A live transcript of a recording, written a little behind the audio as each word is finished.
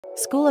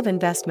School of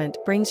Investment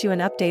brings you an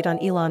update on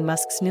Elon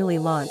Musk's newly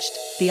launched,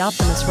 the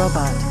Optimus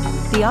robot.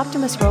 The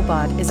Optimus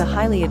robot is a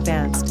highly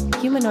advanced,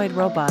 humanoid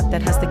robot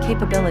that has the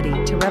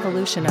capability to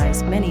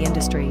revolutionize many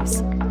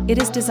industries.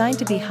 It is designed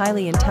to be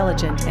highly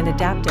intelligent and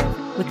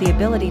adaptive, with the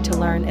ability to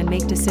learn and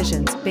make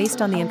decisions based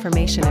on the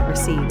information it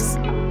receives.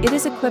 It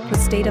is equipped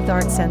with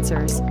state-of-the-art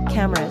sensors,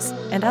 cameras,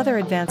 and other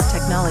advanced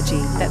technology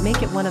that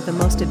make it one of the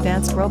most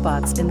advanced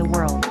robots in the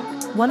world.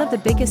 One of the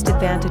biggest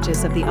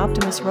advantages of the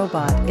Optimus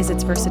robot is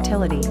its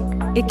versatility.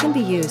 It can be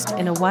used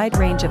in a wide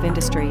range of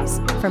industries,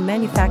 from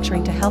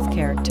manufacturing to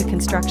healthcare to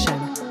construction.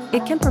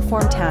 It can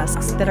perform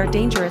tasks that are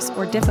dangerous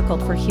or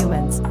difficult for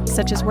humans,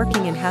 such as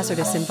working in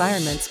hazardous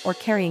environments or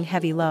carrying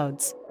heavy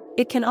loads.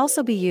 It can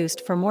also be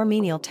used for more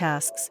menial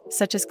tasks,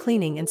 such as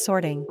cleaning and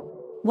sorting.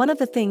 One of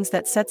the things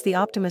that sets the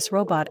Optimus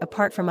robot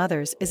apart from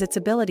others is its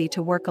ability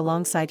to work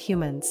alongside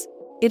humans.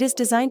 It is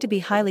designed to be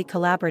highly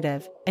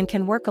collaborative, and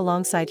can work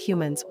alongside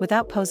humans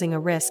without posing a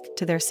risk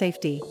to their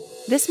safety.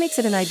 This makes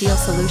it an ideal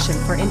solution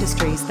for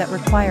industries that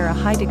require a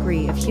high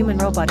degree of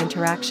human-robot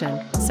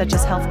interaction, such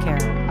as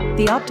healthcare.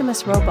 The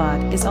Optimus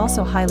robot is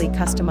also highly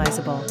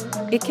customizable.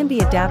 It can be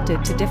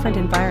adapted to different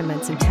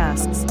environments and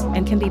tasks,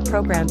 and can be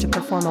programmed to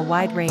perform a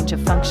wide range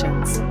of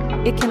functions.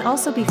 It can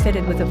also be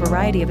fitted with a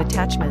variety of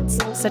attachments,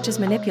 such as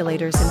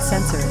manipulators and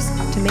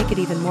sensors, to make it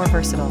even more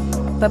versatile.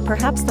 But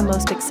perhaps the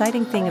most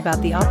exciting thing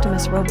about the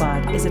Optimus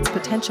robot is its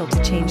potential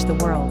to change the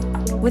world.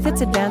 With its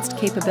advanced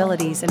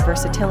capabilities and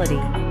versatility,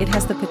 it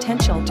has the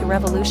potential to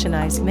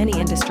revolutionize many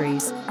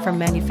industries, from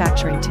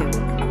manufacturing to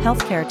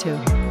healthcare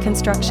to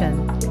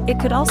construction. It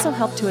could also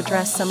help to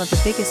address some of the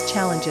biggest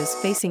challenges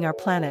facing our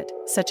planet,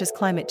 such as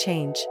climate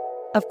change.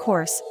 Of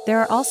course, there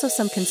are also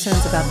some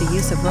concerns about the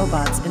use of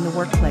robots in the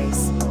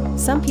workplace.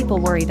 Some people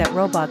worry that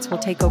robots will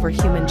take over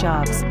human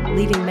jobs,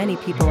 leaving many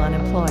people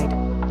unemployed.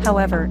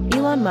 However,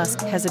 Elon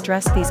Musk has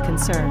addressed these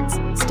concerns,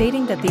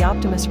 stating that the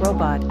Optimus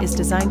robot is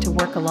designed to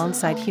work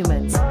alongside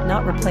humans,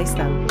 not replace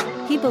them.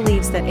 He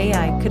believes that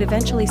AI could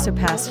eventually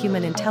surpass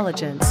human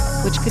intelligence,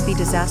 which could be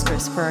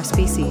disastrous for our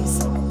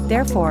species.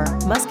 Therefore,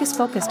 Musk is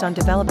focused on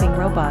developing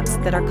robots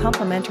that are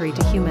complementary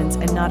to humans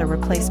and not a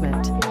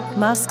replacement.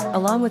 Musk,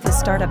 along with his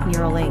startup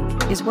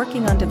Neuralink, is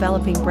working on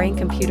developing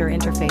brain-computer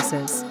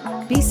interfaces.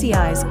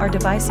 BCIs are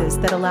devices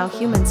that allow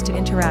humans to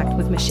interact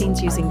with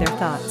machines using their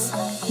thoughts.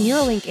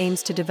 Neuralink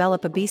aims to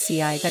develop a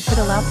BCI that could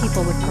allow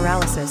people with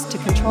paralysis to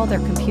control their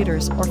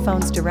computers or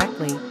phones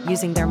directly,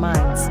 using their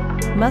minds.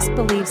 Musk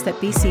believes that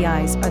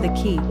BCIs are the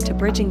key to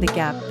bridging the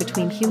gap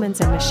between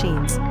humans and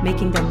machines,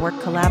 making them work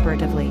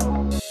collaboratively.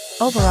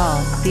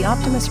 Overall, the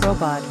Optimus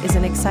robot is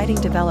an exciting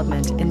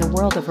development in the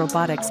world of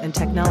robotics and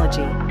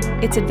technology.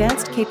 Its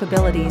advanced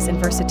capabilities and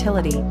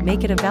versatility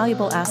make it a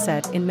valuable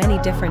asset in many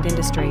different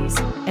industries,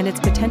 and its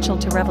potential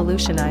to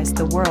revolutionize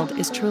the world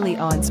is truly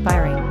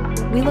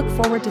awe-inspiring. We look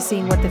forward to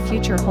seeing what the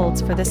future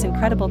holds for this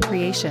incredible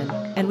creation,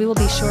 and we will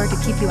be sure to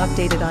keep you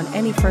updated on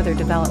any further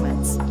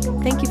developments.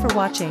 Thank you for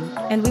watching,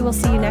 and we will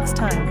see you next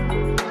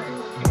time.